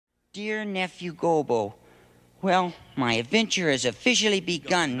Dear Nephew Gobo, well, my adventure has officially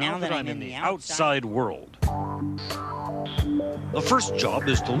begun now that I'm in the outside world. The first job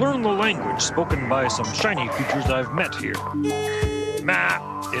is to learn the language spoken by some shiny creatures I've met here. Map,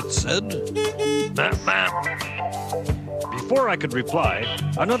 it said. Map, map. Before I could reply,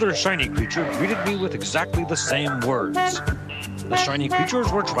 another shiny creature greeted me with exactly the same words. The shiny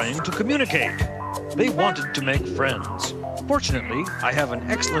creatures were trying to communicate. They wanted to make friends. Fortunately, I have an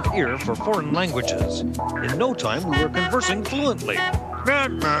excellent ear for foreign languages. In no time, we were conversing fluently.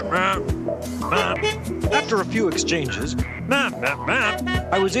 Map, map, map. Map. After a few exchanges, map, map, map,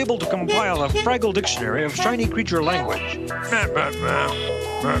 I was able to compile a Fraggle dictionary of shiny creature language. Map, map, map.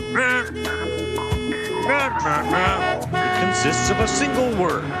 Map, map. Map, map, map. It consists of a single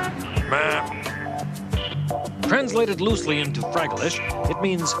word. Map. Translated loosely into Fragglish, it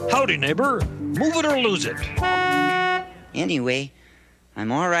means, howdy neighbor, move it or lose it. Anyway,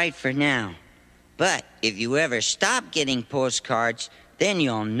 I'm all right for now. But if you ever stop getting postcards, then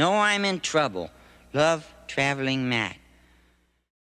you'll know I'm in trouble. Love, Traveling Matt.